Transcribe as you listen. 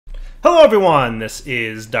Hello everyone, this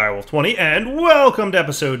is Direwolf20, and welcome to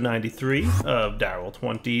episode 93 of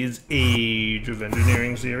Direwolf20's Age of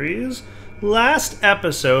Engineering series. Last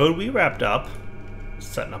episode, we wrapped up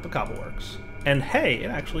setting up a cobbleworks. And hey, it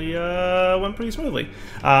actually went pretty smoothly.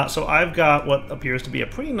 So I've got what appears to be a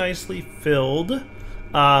pretty nicely filled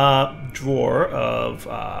drawer of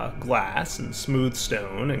glass and smooth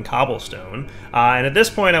stone and cobblestone. And at this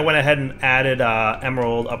point, I went ahead and added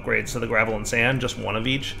emerald upgrades to the gravel and sand, just one of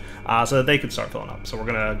each, so that they could start filling up. So we're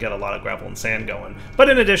going to get a lot of gravel and sand going. But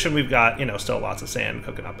in addition, we've got, still lots of sand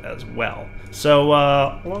cooking up as well. So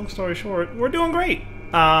long story short, we're doing great.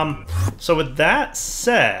 So with that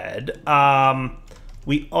said,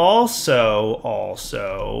 we also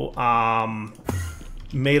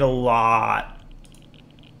made a lot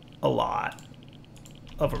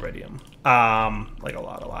of iridium. Like a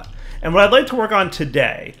lot. And what I'd like to work on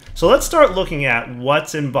today, so let's start looking at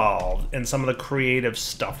what's involved in some of the creative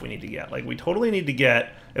stuff we need to get. Like, we totally need to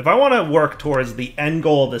get, if I want to work towards the end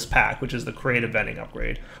goal of this pack, which is the creative vending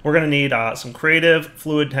upgrade, we're going to need some creative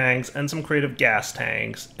fluid tanks and some creative gas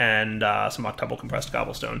tanks and some octuple compressed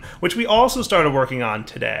cobblestone, which we also started working on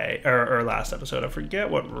today, or last episode. I forget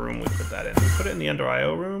what room we put that in. We put it in the Ender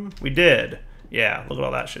IO room? We did. Yeah, look at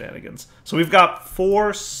all that shenanigans. So we've got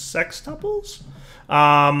 4 sextuples,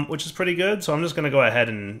 which is pretty good. So I'm just going to go ahead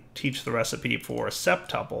and teach the recipe for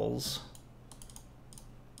septuples.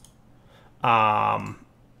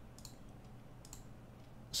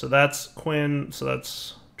 So that's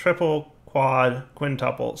triple, quad,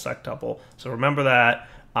 quintuple, sectuple. So remember that.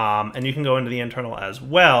 And you can go into the internal as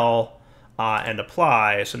well and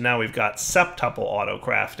apply. So now we've got septuple auto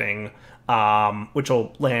crafting, which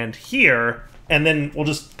will land here. And then we'll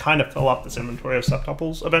just kind of fill up this inventory of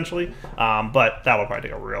septuples eventually. But that will probably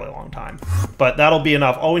take a really long time. But that'll be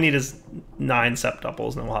enough. All we need is 9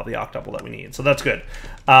 septuples, and then we'll have the octuple that we need. So that's good.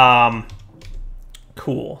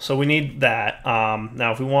 Cool. So we need that.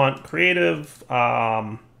 Now, if we want creative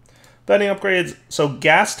vending upgrades, so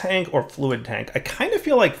gas tank or fluid tank. I kind of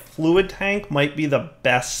feel like fluid tank might be the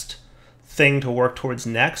best thing to work towards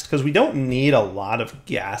next, because we don't need a lot of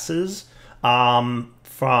gases.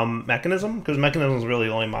 From Mechanism, because Mechanism is really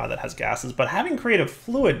the only mod that has gases, but having creative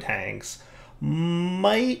fluid tanks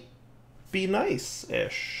might be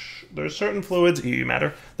nice-ish. There's certain fluids, UU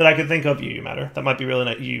matter, that I could think of, UU matter, that might be really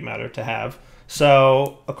nice UU matter to have.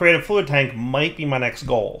 So a creative fluid tank might be my next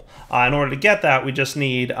goal. In order to get that, we just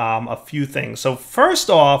need a few things. So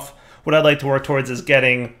first off, what I'd like to work towards is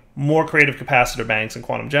getting more creative capacitor banks and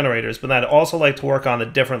quantum generators, but I'd also like to work on the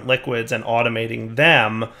different liquids and automating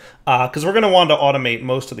them, because we're going to want to automate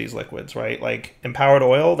most of these liquids, right? Like empowered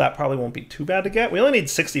oil, that probably won't be too bad to get. We only need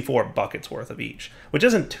 64 buckets worth of each, which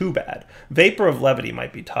isn't too bad. Vapor of levity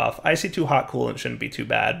might be tough. IC2 hot coolant shouldn't be too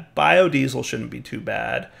bad. Biodiesel shouldn't be too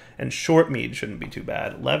bad. And short mead shouldn't be too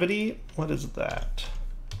bad. Levity, what is that?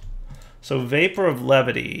 So vapor of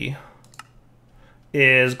levity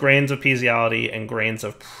is grains of physiology and grains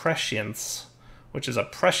of prescience, which is a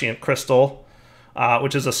prescient crystal,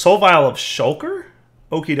 which is a solvile of shulker,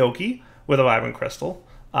 okie dokie, with a vibrant crystal.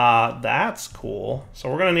 That's cool. So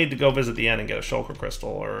we're going to need to go visit the end and get a shulker crystal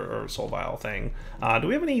or solvile thing. Do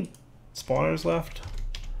we have any spawners left?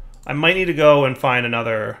 I might need to go and find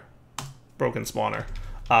another broken spawner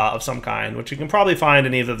of some kind, which you can probably find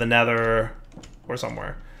in either the nether or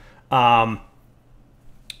somewhere.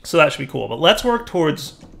 So that should be cool. But let's work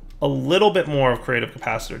towards a little bit more of creative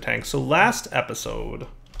capacitor tanks. So last episode,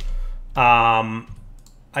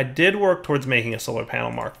 I did work towards making a solar panel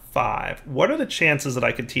Mark V. What are the chances that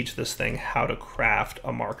I could teach this thing how to craft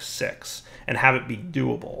a Mark VI and have it be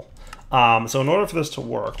doable? So in order for this to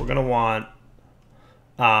work, we're going to want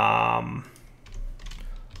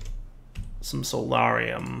some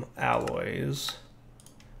solarium alloys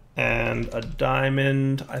and a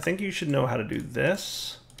diamond. I think you should know how to do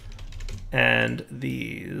this. And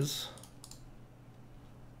these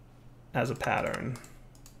as a pattern.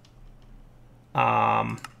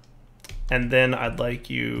 And then I'd like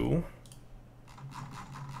you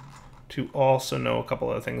to also know a couple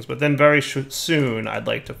other things, but then very soon I'd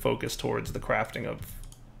like to focus towards the crafting of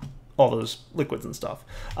all those liquids and stuff.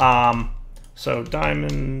 So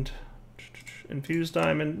diamond, infused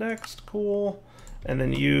diamond next, cool. And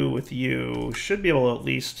then you with you should be able to at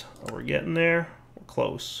least, oh, we're getting there, we're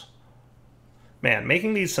close. Man,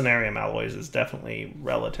 making these Cenarium alloys is definitely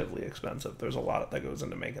relatively expensive. There's a lot that goes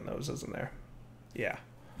into making those, isn't there? Yeah.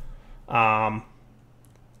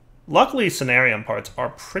 Luckily, Cenarium parts are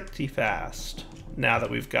pretty fast now that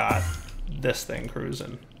we've got this thing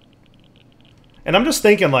cruising. And I'm just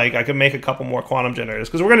thinking, like, I could make a couple more quantum generators,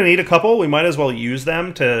 because we're going to need a couple. We might as well use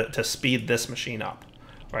them to speed this machine up.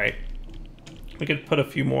 right? We could put a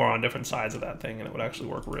few more on different sides of that thing and it would actually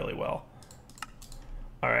work really well.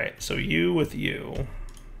 All right, so you with you.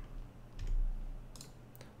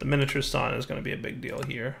 The miniature sun is going to be a big deal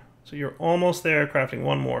here. So you're almost there, crafting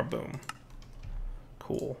one more, boom.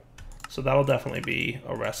 Cool. So that'll definitely be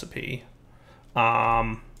a recipe.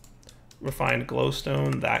 Refined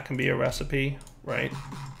glowstone, that can be a recipe, right?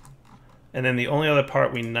 And then the only other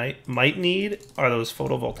part we might need are those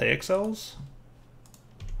photovoltaic cells.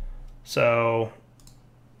 So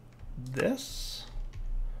this.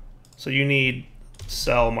 So you need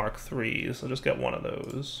cell Mark III, so just get one of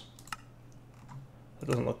those. That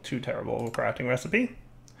doesn't look too terrible of a crafting recipe.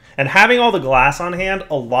 And having all the glass on hand,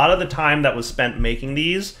 a lot of the time that was spent making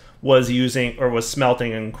these was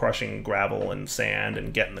smelting and crushing gravel and sand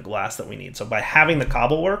and getting the glass that we need. So by having the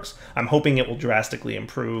cobble works, I'm hoping it will drastically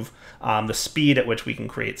improve the speed at which we can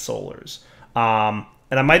create solars.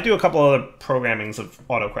 And I might do a couple other programmings of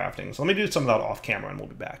auto crafting. So let me do some of that off camera and we'll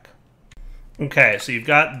be back. Okay, so you've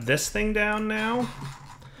got this thing down now.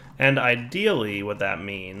 And ideally what that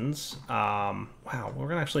means, wow, we're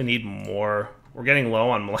gonna actually need more. We're getting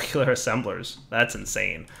low on molecular assemblers. That's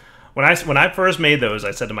insane. When I first made those,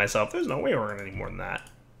 I said to myself, there's no way we're gonna need more than that.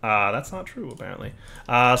 That's not true, apparently.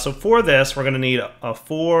 So for this, we're gonna need a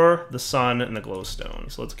 4, the sun, and the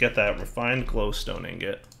glowstone. So let's get that refined glowstone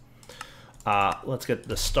ingot. Let's get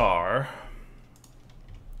the star.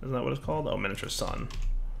 Isn't that what it's called? Oh, miniature sun.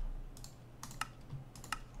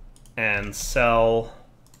 And cell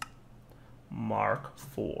Mark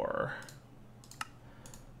IV.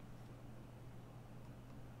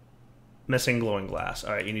 Missing glowing glass.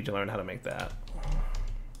 All right, you need to learn how to make that.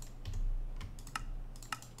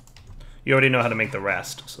 You already know how to make the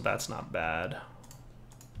rest, so that's not bad.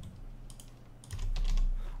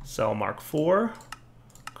 Cell Mark IV.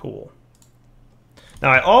 Cool.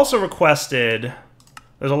 Now, I also requested...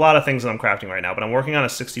 There's a lot of things that I'm crafting right now, but I'm working on a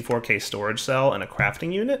 64K storage cell and a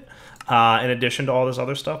crafting unit, in addition to all this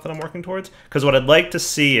other stuff that I'm working towards. Because what I'd like to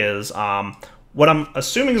see is, what I'm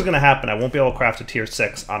assuming is going to happen, I won't be able to craft a tier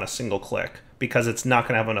 6 on a single click, because it's not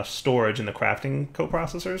going to have enough storage in the crafting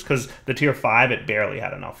coprocessors, because the tier 5 it barely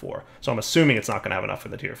had enough for. So I'm assuming it's not going to have enough for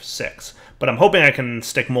the tier 6. But I'm hoping I can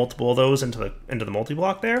stick multiple of those into the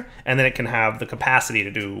multi-block there, and then it can have the capacity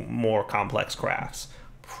to do more complex crafts.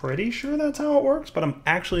 Pretty sure that's how it works, but I'm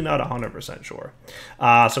actually not 100% sure.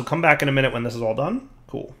 So come back in a minute when this is all done.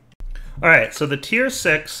 Cool. All right, so the tier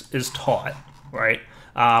 6 is taught, right?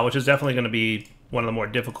 Which is definitely going to be one of the more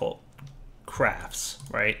difficult crafts,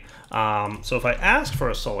 right? So if I ask for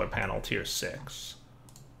a solar panel tier 6,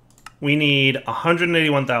 we need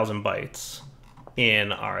 181,000 bytes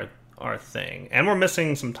in our thing. And we're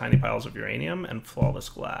missing some tiny piles of uranium and flawless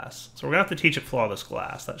glass. So we're going to have to teach it flawless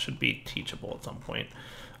glass. That should be teachable at some point.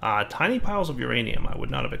 Tiny piles of uranium I would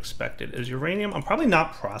not have expected. Is uranium... I'm probably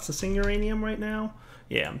not processing uranium right now.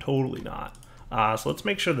 Yeah, I'm totally not. So let's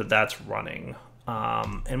make sure that that's running.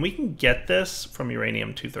 And we can get this from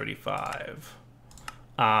uranium-235.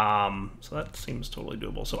 So that seems totally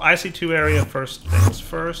doable. So IC2 area, first things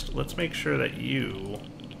first. Let's make sure that you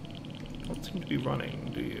don't seem to be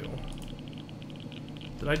running, do you?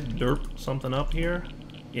 Did I derp something up here?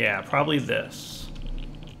 Yeah, probably this.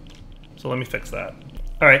 So let me fix that.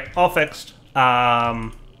 All right, all fixed.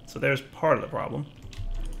 So there's part of the problem.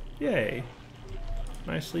 Yay.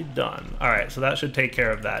 Nicely done. All right, so that should take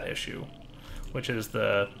care of that issue, which is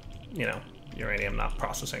the, you know, uranium not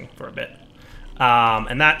processing for a bit.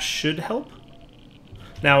 And that should help.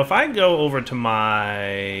 Now, if I go over to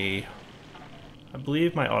my... I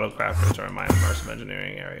believe my autocrafters are in my immersive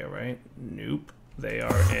engineering area, right? Nope. They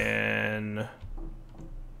are in...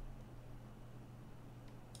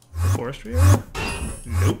 forestry area?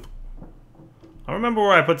 Nope. I'll remember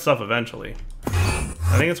where I put stuff eventually.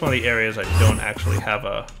 I think it's one of the areas I don't actually have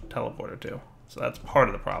a teleporter to. So that's part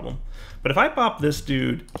of the problem. But if I pop this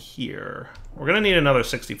dude here, we're going to need another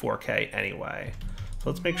 64K anyway. So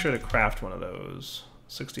let's make sure to craft one of those.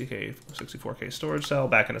 64K storage cell,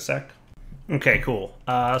 back in a sec. Okay, cool.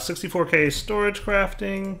 64K storage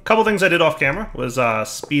crafting. Couple things I did off camera was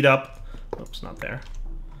speed up. Oops, not there.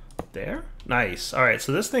 There? Nice. All right,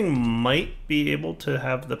 so this thing might be able to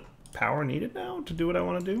have the power needed now to do what I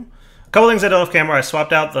want to do. A couple things I did off camera. I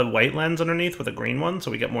swapped out the white lens underneath with a green one so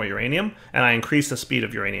we get more uranium, and I increased the speed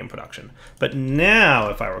of uranium production. But now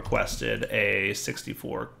if I requested a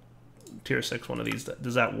 64 tier 6 one of these,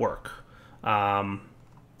 does that work?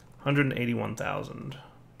 181,000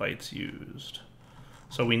 bytes used.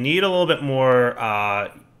 So we need a little bit more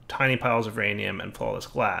tiny piles of uranium and flawless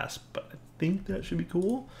glass, but I think that should be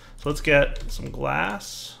cool. So let's get some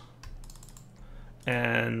glass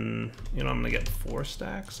And, you know, I'm going to get 4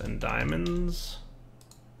 stacks and diamonds.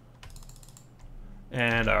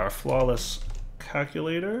 And our flawless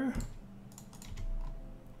calculator.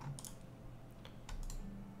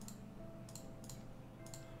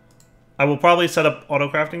 I will probably set up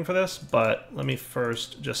auto crafting for this, but let me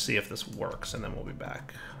first just see if this works, and then we'll be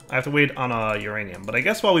back. I have to wait on a uranium, but I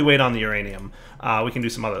guess while we wait on the uranium, we can do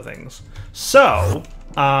some other things. So,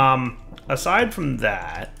 aside from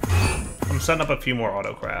that, I'm setting up a few more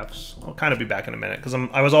auto crafts. I'll kind of be back in a minute, because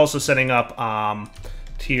I was also setting up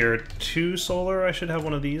tier 2 solar. I should have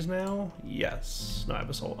one of these now. Yes. No,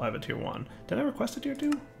 I have a tier 1. Did I request a tier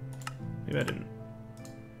 2? Maybe I didn't.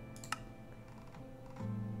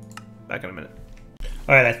 Back in a minute.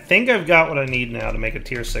 Alright, I think I've got what I need now to make a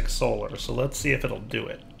tier 6 solar, so let's see if it'll do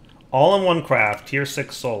it. All-in-one craft, tier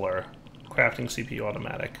 6 solar, crafting CPU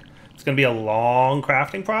automatic. It's going to be a long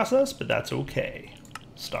crafting process, but that's okay.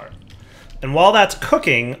 Start. And while that's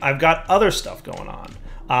cooking, I've got other stuff going on.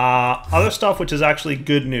 Other stuff which is actually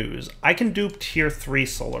good news. I can dupe tier 3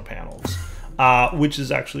 solar panels, which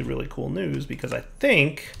is actually really cool news because I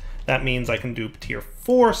think that means I can dupe tier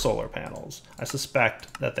 4 solar panels. I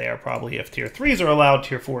suspect that they are probably, if tier 3s are allowed,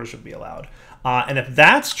 tier 4s should be allowed. And if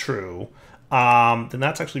that's true, then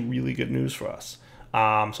that's actually really good news for us. So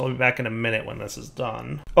I'll be back in a minute when this is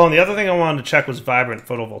done. Oh, and the other thing I wanted to check was vibrant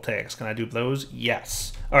photovoltaics. Can I dupe those?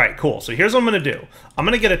 Yes. All right, cool. So here's what I'm going to do. I'm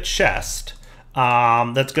going to get a chest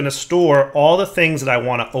that's going to store all the things that I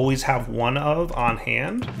want to always have one of on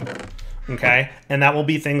hand. Okay, and that will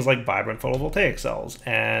be things like vibrant photovoltaic cells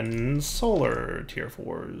and solar tier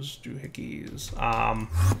 4s, doohickeys.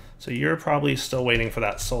 So you're probably still waiting for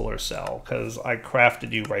that solar cell because I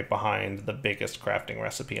crafted you right behind the biggest crafting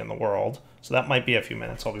recipe in the world. So that might be a few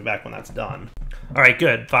minutes. I'll be back when that's done. All right,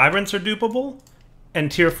 good. Vibrants are dupable and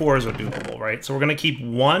tier 4s are dupable, right? So we're going to keep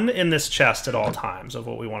one in this chest at all times of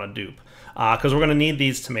what we want to dupe because we're going to need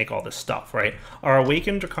these to make all this stuff, right? Are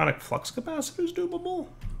awakened draconic flux capacitors dupable?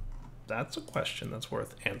 That's a question that's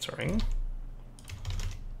worth answering.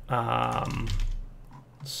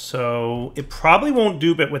 So it probably won't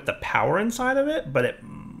dupe it with the power inside of it, but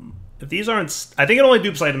if these aren't, I think it only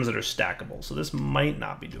dupes items that are stackable, so this might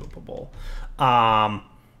not be dupable.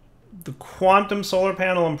 The quantum solar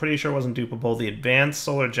panel, I'm pretty sure wasn't dupable. The advanced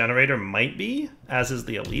solar generator might be, as is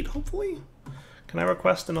the elite, hopefully. Can I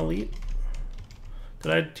request an elite?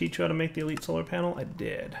 Did I teach you how to make the elite solar panel? I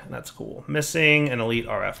did, and that's cool. Missing an elite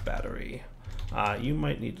RF battery. You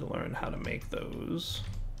might need to learn how to make those.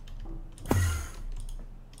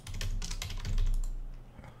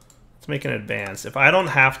 Let's make an advanced. If I don't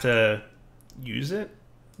have to use it,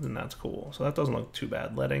 then that's cool. So that doesn't look too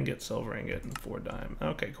bad. Lead ingot, silver ingot, and 4 dime.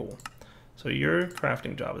 Okay, cool. So your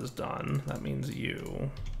crafting job is done. That means you...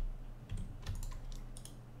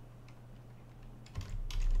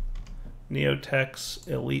 Neotech's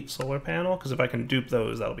elite solar panel, because if I can dupe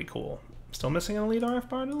those, that'll be cool. Still missing an elite RF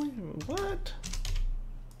battery? What?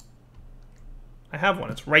 I have one.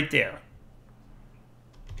 It's right there.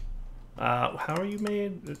 How are you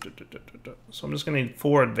made? So I'm just going to need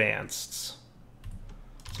 4 advanced.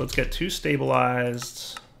 So let's get 2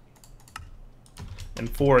 stabilized and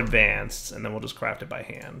 4 advanced, and then we'll just craft it by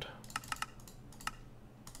hand.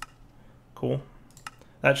 Cool.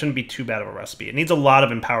 That shouldn't be too bad of a recipe. It needs a lot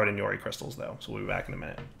of empowered Inyori crystals, though, so we'll be back in a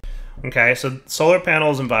minute. Okay, so solar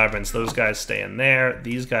panels and vibrants, those guys stay in there.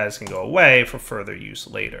 These guys can go away for further use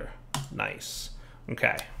later. Nice.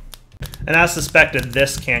 Okay. And as suspected,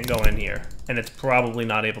 this can't go in here, and it's probably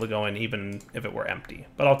not able to go in even if it were empty.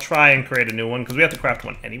 But I'll try and create a new one, because we have to craft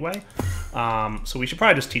one anyway. So we should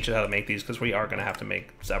probably just teach it how to make these, because we are going to have to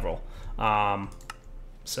make several.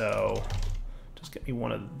 So just get me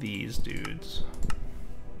one of these dudes.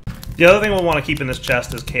 The other thing we'll want to keep in this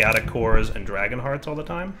chest is chaotic cores and dragon hearts all the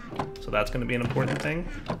time. So that's going to be an important thing.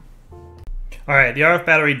 Alright, the RF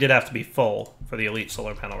battery did have to be full for the elite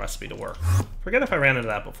solar panel recipe to work. Forget if I ran into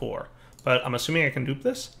that before, but I'm assuming I can dupe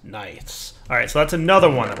this? Nice. Alright, so that's another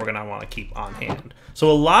one that we're going to want to keep on hand. So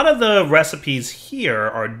a lot of the recipes here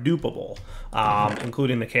are dupable,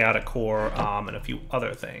 including the chaotic core and a few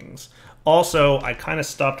other things. Also, I kind of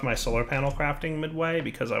stopped my solar panel crafting midway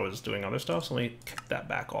because I was doing other stuff, so let me kick that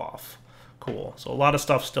back off. Cool. So a lot of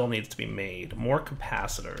stuff still needs to be made. More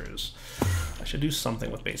capacitors. I should do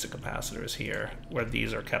something with basic capacitors here, where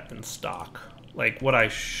these are kept in stock. Like, what I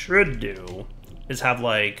should do is have,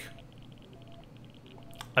 like,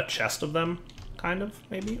 a chest of them, kind of,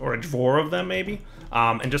 maybe? Or a drawer of them, maybe?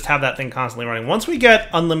 And just have that thing constantly running. Once we get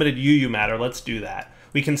unlimited UU matter, let's do that.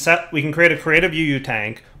 We can create a creative UU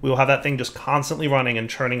tank. We will have that thing just constantly running and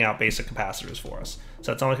churning out basic capacitors for us. Does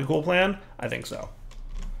that sound like a cool plan? I think so.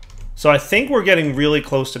 So I think we're getting really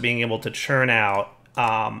close to being able to churn out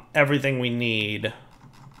everything we need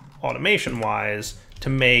automation-wise to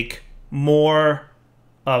make more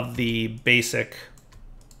of the basic,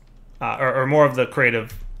 or more of the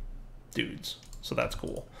creative dudes. So that's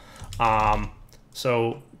cool.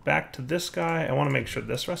 So back to this guy. I want to make sure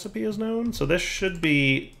this recipe is known. So this should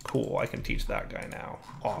be cool. I can teach that guy now.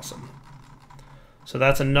 Awesome. So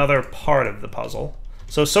that's another part of the puzzle.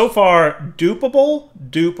 So far,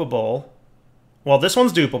 dupable. Well, this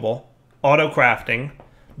one's dupable. Auto crafting,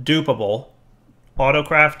 dupable. Auto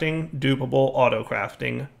crafting, dupable, auto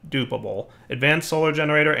crafting, dupable. Advanced solar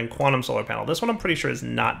generator and quantum solar panel. This one I'm pretty sure is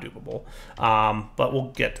not dupable, but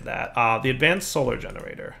we'll get to that. The advanced solar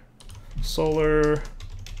generator. Solar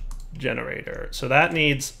generator. So that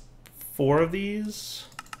needs 4 of these.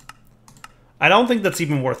 I don't think that's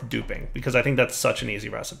even worth duping because I think that's such an easy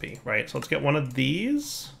recipe, right? So let's get one of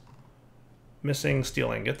these. Missing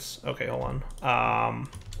steel ingots. Okay, hold on.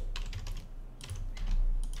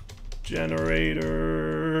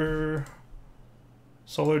 Generator.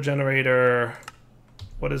 Solar generator.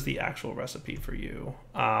 What is the actual recipe for you?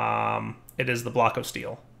 It is the block of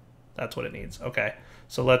steel. That's what it needs. Okay,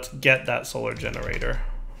 so let's get that solar generator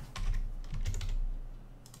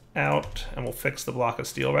out and we'll fix the block of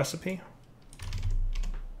steel recipe.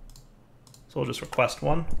 So we'll just request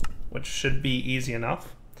one, which should be easy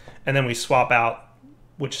enough. And then we swap out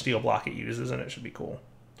which steel block it uses and it should be cool.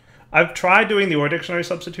 I've tried doing the OR dictionary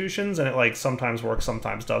substitutions and it like sometimes works,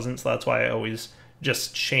 sometimes doesn't. So that's why I always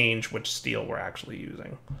just change which steel we're actually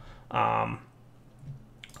using. So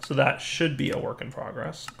that should be a work in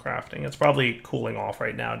progress, crafting. It's probably cooling off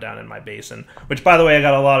right now down in my basin, which by the way, I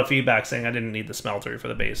got a lot of feedback saying I didn't need the smeltery for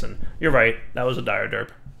the basin. You're right, that was a dire derp.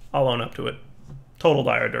 I'll own up to it. Total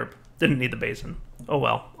dire derp. Didn't need the basin. Oh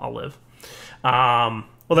well, I'll live. Well,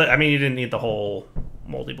 I mean, you didn't need the whole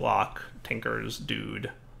multi-block Tinker's dude,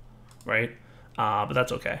 right? But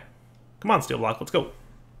that's okay. Come on, steel block, let's go.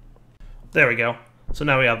 There we go. So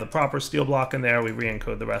now we have the proper steel block in there. We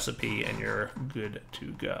re-encode the recipe, and you're good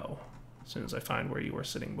to go. As soon as I find where you were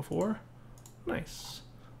sitting before. Nice.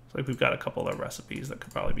 Looks like we've got a couple of recipes that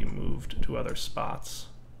could probably be moved to other spots.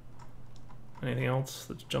 Anything else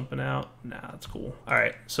that's jumping out? Nah, that's cool. All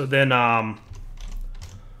right, so then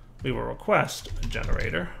we will request a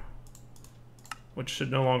generator, which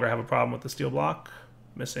should no longer have a problem with the steel block.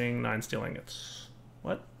 Missing 9 steel ingots.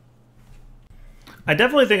 What? I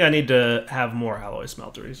definitely think I need to have more alloy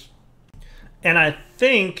smelteries. And I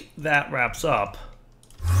think that wraps up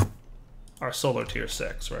our solar tier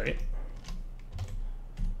 6, right?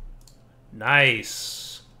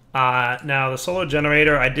 Nice. Now the solar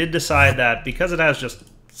generator, I did decide that because it has just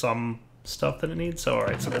some stuff that it needs. So all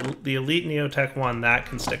right, so the Elite Neotech one, that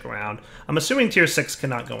can stick around. I'm assuming tier 6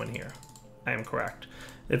 cannot go in here. I am correct.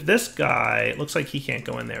 If this guy, it looks like he can't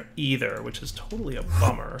go in there either, which is totally a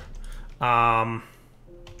bummer. Let's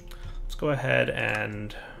go ahead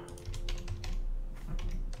and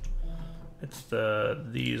it's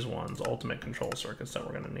these ones, ultimate control circuits that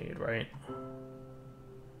we're gonna need, right?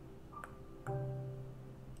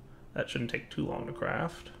 That shouldn't take too long to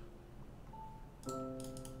craft. So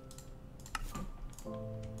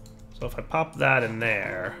if I pop that in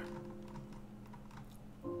there,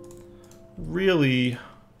 really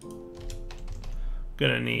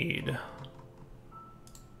gonna need.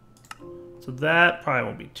 So that probably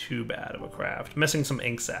won't be too bad of a craft. Missing some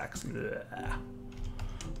ink sacs. Ugh.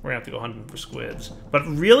 We're gonna have to go hunting for squids. But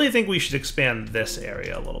really think we should expand this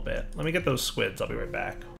area a little bit. Let me get those squids, I'll be right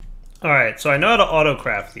back. Alright, so I know how to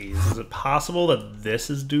auto-craft these. Is it possible that this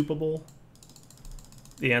is dupable?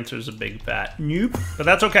 The answer is a big fat nope, but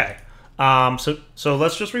that's okay. So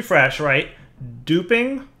let's just refresh, right?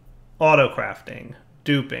 Duping, auto-crafting.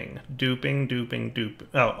 Duping.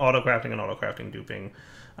 Oh, auto-crafting and auto-crafting, duping.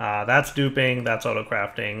 That's duping, that's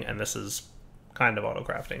auto-crafting, and this is kind of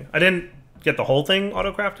auto-crafting. I didn't get the whole thing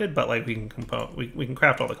auto-crafted, but like we can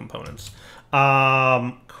craft all the components.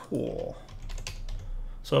 Cool.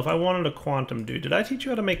 So if I wanted a quantum dude, did I teach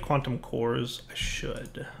you how to make quantum cores? I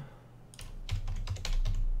should.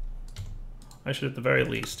 I should at the very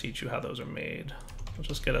least teach you how those are made. Let's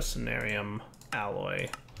just get a Cenarium alloy.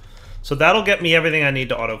 So that'll get me everything I need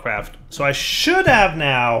to auto-craft. So I should have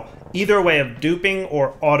now either a way of duping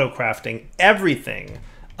or auto-crafting everything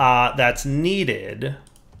that's needed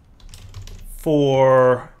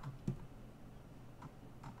for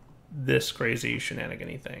this crazy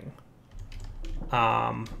shenanigan-y thing.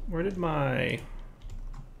 Where did my...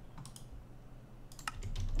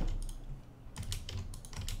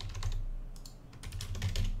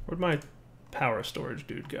 Where'd my power storage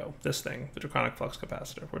dude go? This thing, the Draconic Flux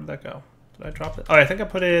Capacitor. Where did that go? Did I drop it? Oh, I think I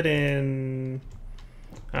put it in...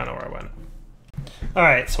 I don't know where I went. All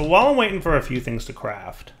right, so while I'm waiting for a few things to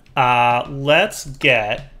craft, let's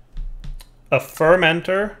get a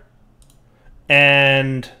fermenter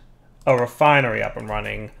and a refinery up and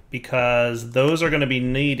running, because those are going to be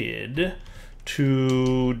needed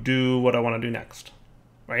to do what I want to do next,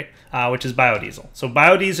 right? Which is biodiesel. So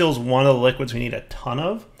biodiesel is one of the liquids we need a ton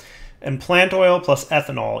of, and plant oil plus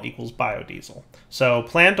ethanol equals biodiesel. So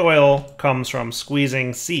plant oil comes from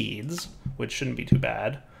squeezing seeds, which shouldn't be too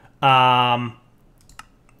bad,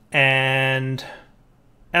 and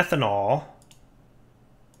ethanol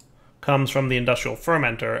comes from the industrial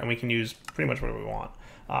fermenter, and we can use pretty much whatever we want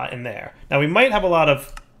in there. Now we might have a lot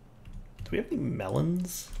of... Do we have any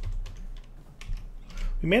melons?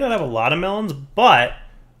 We may not have a lot of melons, but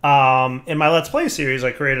in my Let's Play series,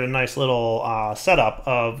 I created a nice little setup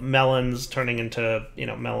of melons turning into, you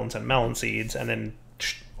know, melons and melon seeds, and then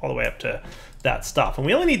all the way up to that stuff. And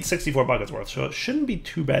we only need 64 buckets worth, so it shouldn't be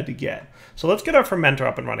too bad to get. So let's get our fermenter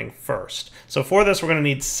up and running first. So for this, we're going to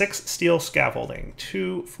need 6 steel scaffolding,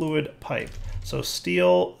 2 fluid pipe. So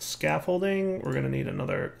steel scaffolding, we're going to need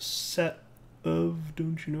another set of...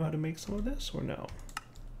 Don't you know how to make some of this, or no?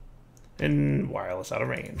 And wireless out of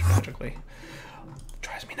range, magically.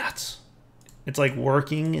 Drives me nuts. It's like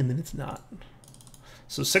working, and then it's not.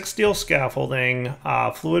 So 6 steel scaffolding,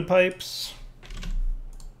 fluid pipes...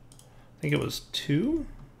 I think it was 2,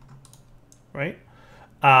 right?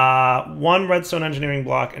 1 redstone engineering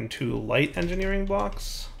block and 2 light engineering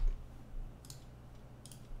blocks.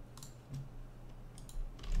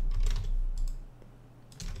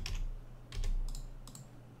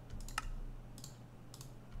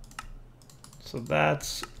 So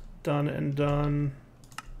that's done and done.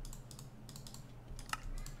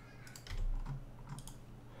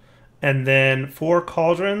 And then 4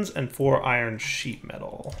 cauldrons and 4 iron sheet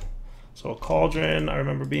metal. So a cauldron, I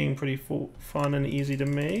remember being pretty fun and easy to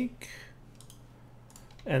make.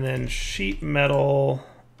 And then sheet metal,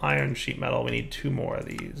 iron sheet metal, we need 2 more of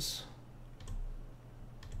these.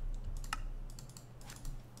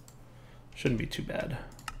 Shouldn't be too bad.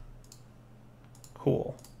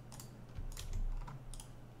 Cool.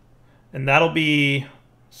 And that'll be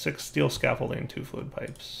 6 steel scaffolding and 2 fluid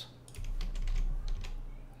pipes.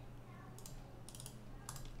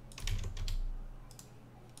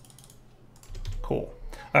 Cool.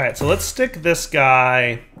 All right, so let's stick this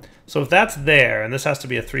guy. So if that's there, and this has to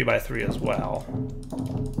be a 3x3 as well,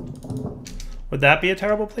 would that be a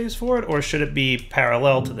terrible place for it, or should it be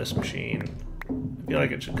parallel to this machine? I feel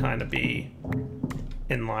like it should kind of be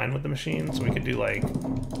in line with the machine, so we could do like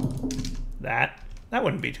that. That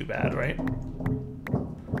wouldn't be too bad, right?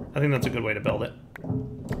 I think that's a good way to build it.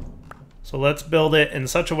 So let's build it in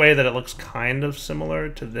such a way that it looks kind of similar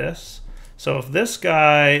to this. So if this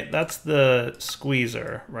guy, that's the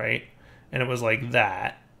squeezer, right? And it was like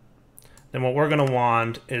that, then what we're going to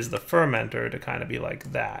want is the fermenter to kind of be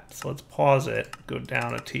like that. So let's pause it, go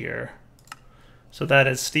down a tier. So that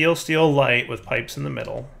is steel, steel, light with pipes in the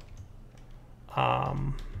middle.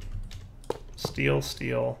 Steel,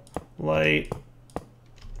 steel, light.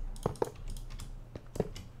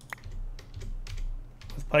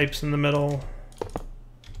 With pipes in the middle.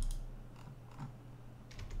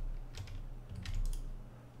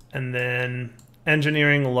 And then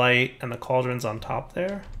engineering light and the cauldrons on top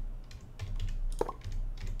there.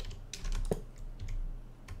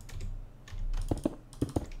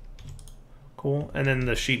 Cool. And then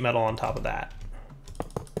the sheet metal on top of that.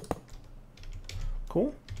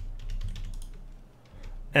 Cool.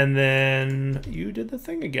 And then you did the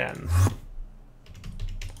thing again.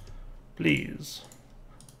 Please.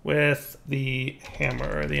 With the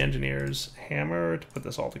hammer, the engineer's hammer, to put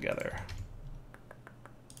this all together.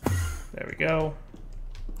 There we go.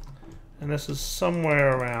 And this is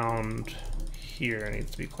somewhere around here. It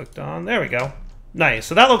needs to be clicked on. There we go. Nice.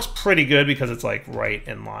 So that looks pretty good because it's like right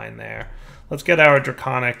in line there. Let's get our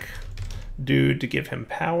draconic dude to give him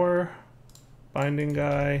power. Binding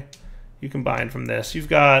guy. You can bind from this. You've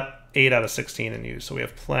got 8 out of 16 in use, so we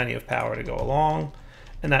have plenty of power to go along,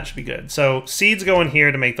 and that should be good. So seeds go in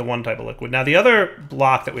here to make the one type of liquid. Now the other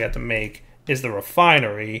block that we have to make is the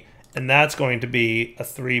refinery, and that's going to be a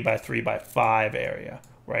 3x3x5 area,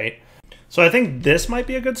 right? So I think this might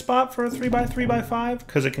be a good spot for a 3x3x5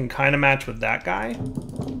 because it can kind of match with that guy.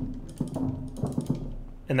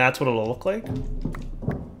 And that's what it'll look like.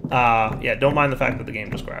 Yeah, don't mind the fact that the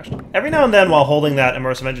game just crashed. Every now and then while holding that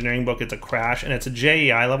Immersive Engineering book, it's a crash, and it's a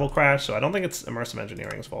JEI level crash, so I don't think it's Immersive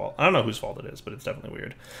Engineering's fault. I don't know whose fault it is, but it's definitely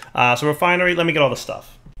weird. So refinery, let me get all the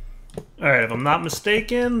stuff. Alright, if I'm not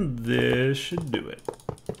mistaken, this should do it.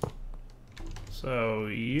 So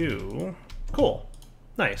you Cool.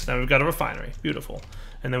 Nice. Now we've got a refinery. Beautiful.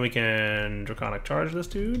 And then we can draconic charge this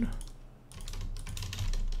dude.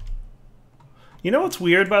 You know what's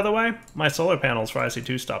weird, by the way? My solar panels for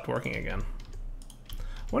IC2 stopped working again.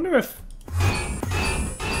 Wonder if...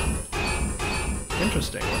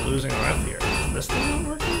 Interesting, we're losing our F here. Is this thing not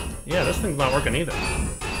working? Yeah, this thing's not working either.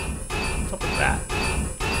 What's up with that?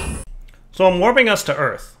 So I'm warping us to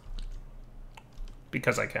Earth.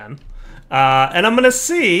 Because I can. And I'm gonna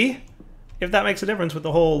see if that makes a difference with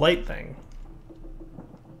the whole light thing.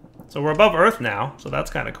 So we're above Earth now, so that's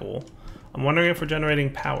kind of cool. I'm wondering if we're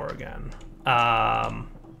generating power again.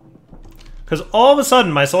 Because all of a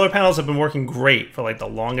sudden my solar panels have been working great for like the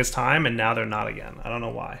longest time, and now they're not again. I don't know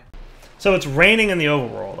why. So it's raining in the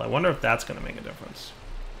overworld. I wonder if that's going to make a difference.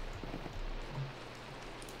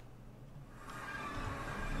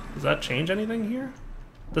 Does that change anything here?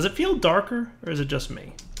 Does it feel darker, or is it just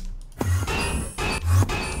me?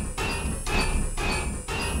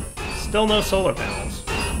 Still no solar panels.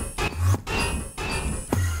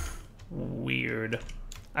 Weird.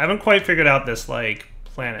 I haven't quite figured out this, like,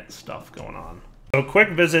 planet stuff going on. So quick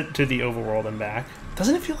visit to the overworld and back.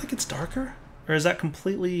 Doesn't it feel like it's darker? Or is that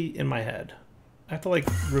completely in my head? I have to, like,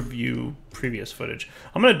 review previous footage.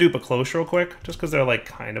 I'm gonna dupe a close real quick, just because they're, like,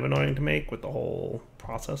 kind of annoying to make with the whole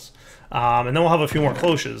process. And then we'll have a few more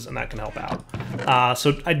cloches, and that can help out.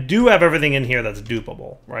 So I do have everything in here that's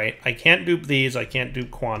dupable, right? I can't dupe these, I can't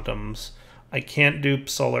dupe quantums, I can't dupe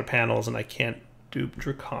solar panels, and I can't dupe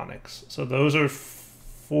draconics. So those are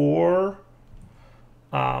 4.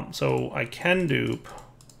 So I can dupe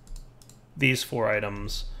these 4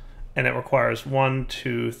 items, and it requires 1,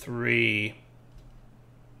 2, 3,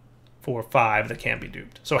 4, 5 that can't be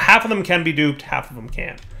duped. So half of them can be duped, half of them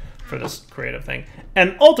can't for this creative thing.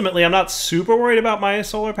 And ultimately, I'm not super worried about my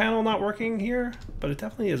solar panel not working here, but it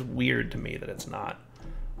definitely is weird to me that it's not.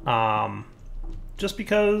 Just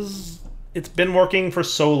because it's been working for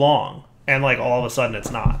so long, and like all of a sudden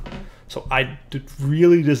it's not. So I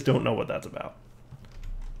really just don't know what that's about.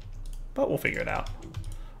 But we'll figure it out.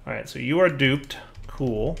 All right, so you are duped.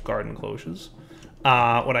 Cool, garden cloches.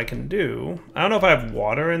 What I can do, I don't know if I have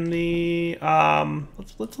water in the,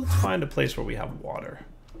 let's find a place where we have water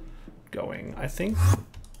going. I think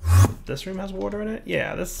this room has water in it.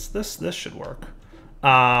 Yeah, this should work.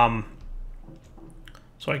 So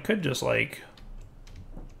I could just like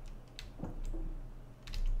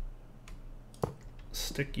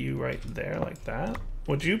stick you right there like that.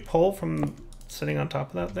 Would you pull from sitting on top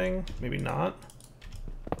of that thing? Maybe not.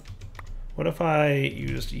 What if I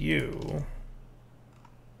used you?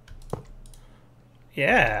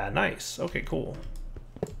 Yeah, nice. Okay, cool.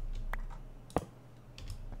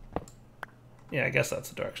 Yeah, I guess that's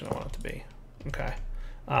the direction I want it to be. Okay.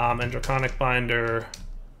 And Draconic Binder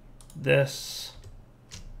this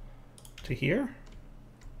to here.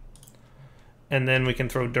 And then we can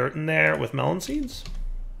throw dirt in there with melon seeds.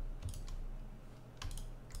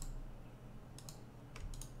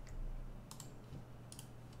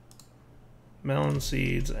 Melon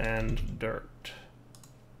seeds and dirt.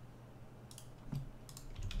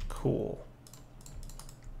 Cool.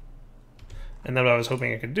 And then what I was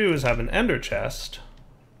hoping I could do is have an ender chest.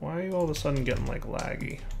 Why are you all of a sudden getting like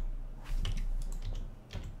laggy?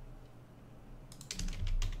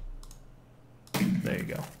 There you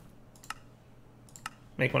go.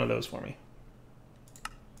 Make one of those for me.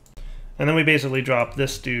 And then we basically drop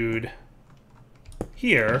this dude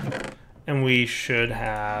here, and we should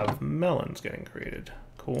have melons getting created.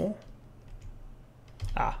 Cool.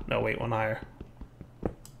 Ah, no, wait, one higher.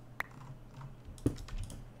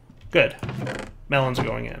 Good. Melons are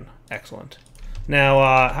going in. Excellent.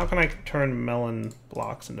 Now, how can I turn melon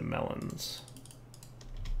blocks into melons?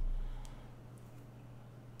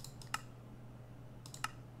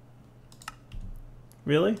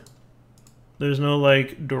 Really? There's no,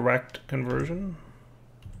 like, direct conversion?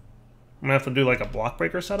 I'm gonna have to do, like, a block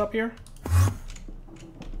breaker setup here?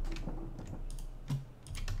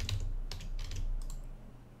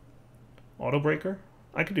 Auto breaker?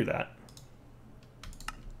 I could do that.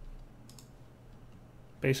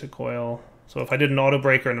 Basic coil. So if I did an auto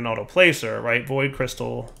breaker and an auto placer, right? Void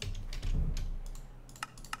crystal.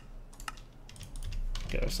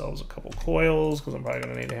 Get ourselves a couple coils, because I'm probably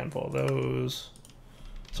going to need a handful of those.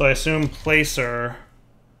 So I assume placer...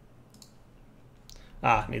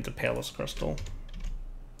 Ah, needs a palest crystal.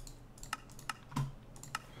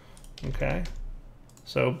 Okay.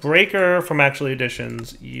 So breaker from Actually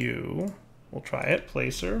Additions, you. We'll try it.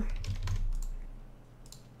 Placer.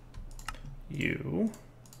 You.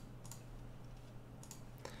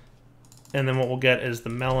 And then what we'll get is the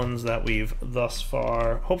melons that we've thus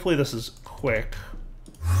far... Hopefully this is quick.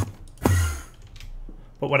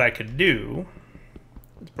 But what I could do,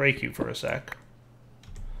 let's break you for a sec.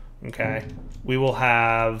 Okay, we will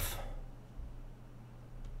have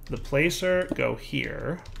the placer go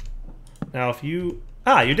here. Now if you,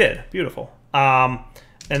 you did, beautiful. And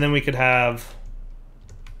then we could have,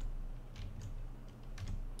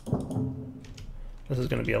 this is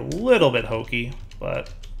gonna be a little bit hokey,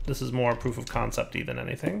 but this is more proof of concept-y than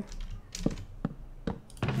anything.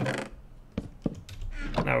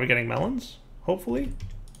 Now we're getting melons, hopefully.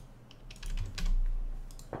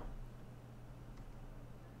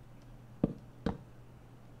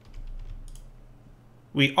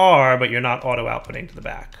 We are, but you're not auto-outputting to the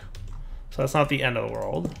back. So that's not the end of the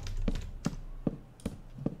world.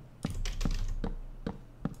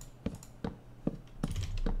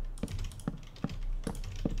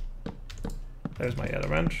 There's my other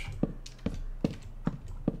wrench.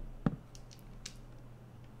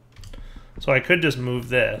 So I could just move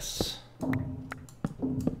this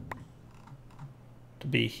to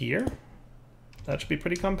be here. That should be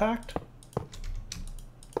pretty compact.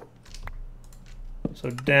 So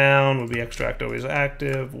down would be extract always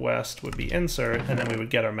active, west would be insert, and then we would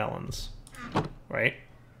get our melons, right?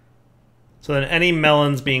 So then any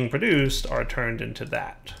melons being produced are turned into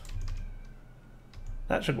that.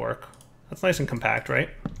 That should work. That's nice and compact, right?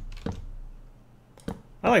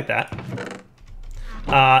 I like that.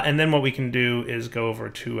 And then what we can do is go over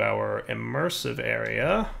to our immersive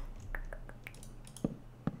area,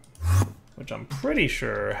 which I'm pretty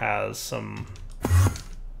sure has some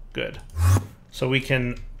good. So we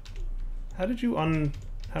can, weren't you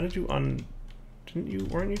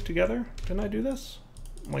together? Didn't I do this?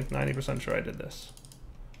 I'm like 90% sure I did this.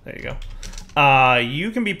 There you go.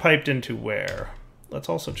 You can be piped into where? Let's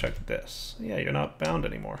also check this. Yeah, you're not bound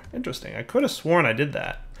anymore. Interesting. I could have sworn I did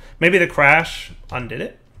that. Maybe the crash undid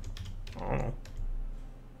it? I don't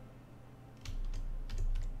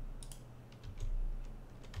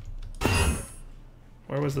know.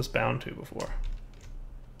 Where was this bound to before?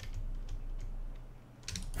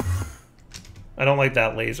 I don't like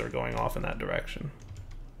that laser going off in that direction.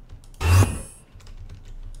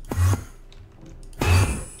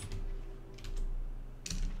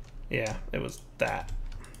 Yeah, it was that.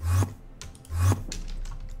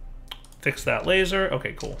 Fix that laser.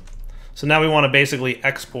 Okay, cool. So now we want to basically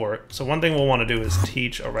export. So one thing we'll want to do is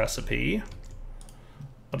teach a recipe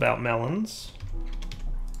about melons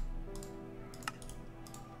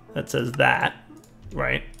that says that,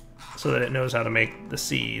 right? So that it knows how to make the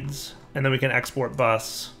seeds. And then we can export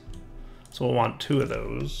bus. So we'll want 2 of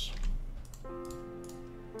those.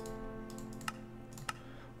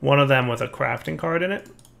 One of them with a crafting card in it.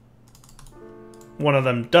 One of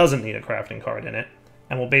them doesn't need a crafting card in it.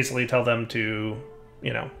 And we'll basically tell them to,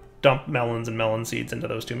 you know, dump melons and melon seeds into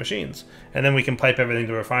those 2 machines. And then we can pipe everything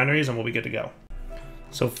to refineries and we'll be good to go.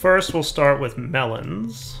 So first we'll start with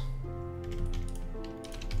melons.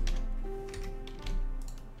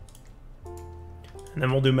 And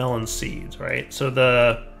then we'll do melon seeds, right? So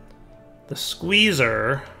the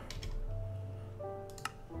squeezer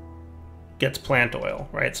gets plant oil,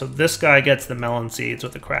 right? So this guy gets the melon seeds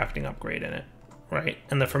with the crafting upgrade in it, right?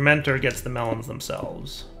 And the fermenter gets the melons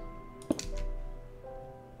themselves.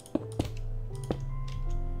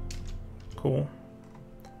 Cool.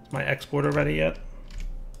 Is my exporter ready yet?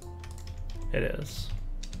 It is.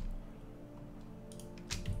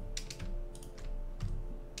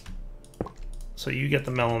 So you get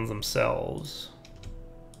the melons themselves.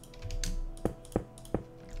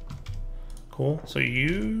 Cool. So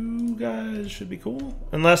you guys should be cool.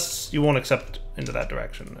 Unless you won't accept into that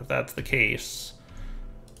direction. If that's the case,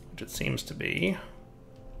 which it seems to be.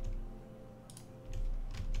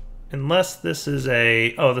 Unless this is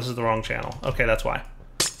a... Oh, this is the wrong channel. Okay, that's why.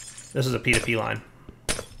 This is a P2P line.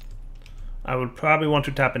 I would probably want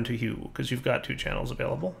to tap into you, because you've got 2 channels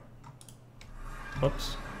available.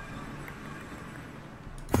 Whoops.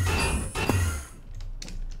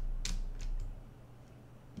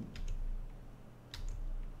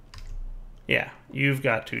 Yeah, you've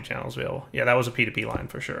got 2 channels available. Yeah, that was a P2P line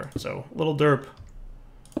for sure. So, little derp.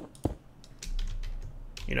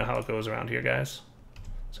 You know how it goes around here, guys.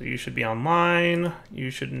 So you should be online. You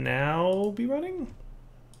should now be running.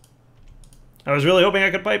 I was really hoping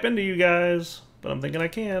I could pipe into you guys, but I'm thinking I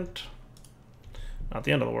can't. Not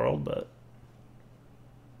the end of the world, but...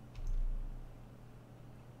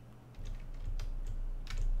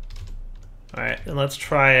 Alright, and let's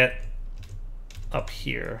try it up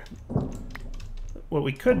here. What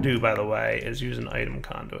we could do, by the way, is use an item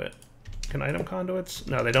conduit. Can item conduits?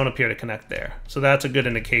 No, they don't appear to connect there. So that's a good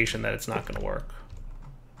indication that it's not going to work.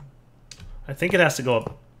 I think it has to go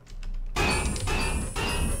up.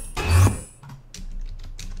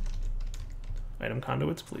 Item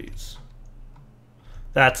conduits, please.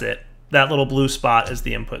 That's it. That little blue spot is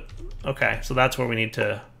the input. Okay, so that's where we need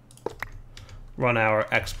to run our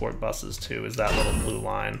export buses to, is that little blue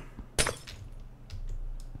line.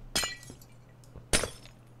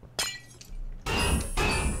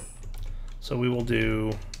 So we will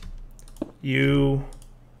do you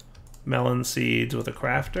melon seeds with a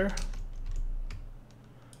crafter,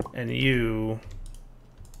 and you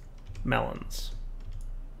melons.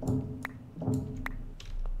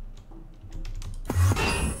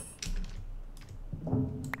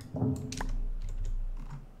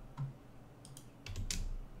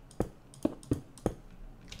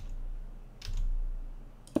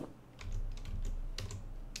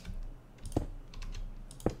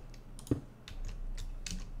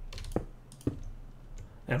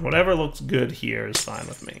 And whatever looks good here is fine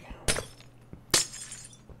with me.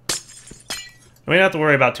 We don't have to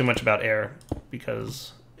worry about too much about air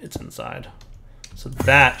because it's inside. So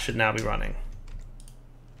that should now be running.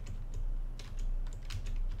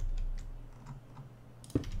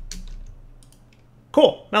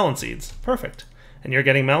 Cool, melon seeds, perfect. And you're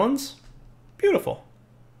getting melons? Beautiful.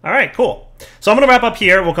 All right, cool. So I'm going to wrap up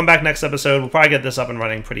here. We'll come back next episode. We'll probably get this up and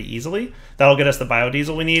running pretty easily. That'll get us the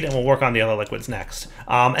biodiesel we need, and we'll work on the other liquids next.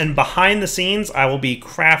 And behind the scenes, I will be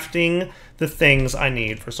crafting the things I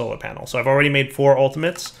need for solar panels. So I've already made 4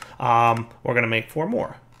 ultimates. We're going to make 4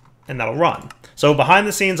 more, and that'll run. So behind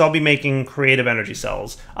the scenes, I'll be making creative energy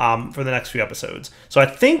cells for the next few episodes. So I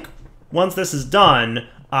think once this is done,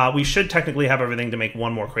 we should technically have everything to make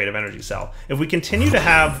 1 more creative energy cell. If we continue to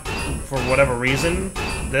have, for whatever reason,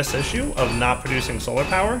 this issue of not producing solar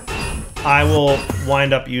power, I will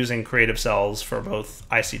wind up using creative cells for both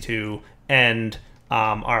IC2 and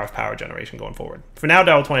RF power generation going forward. For now,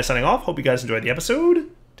 Darryl20 signing off. Hope you guys enjoyed the episode.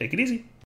 Take it easy.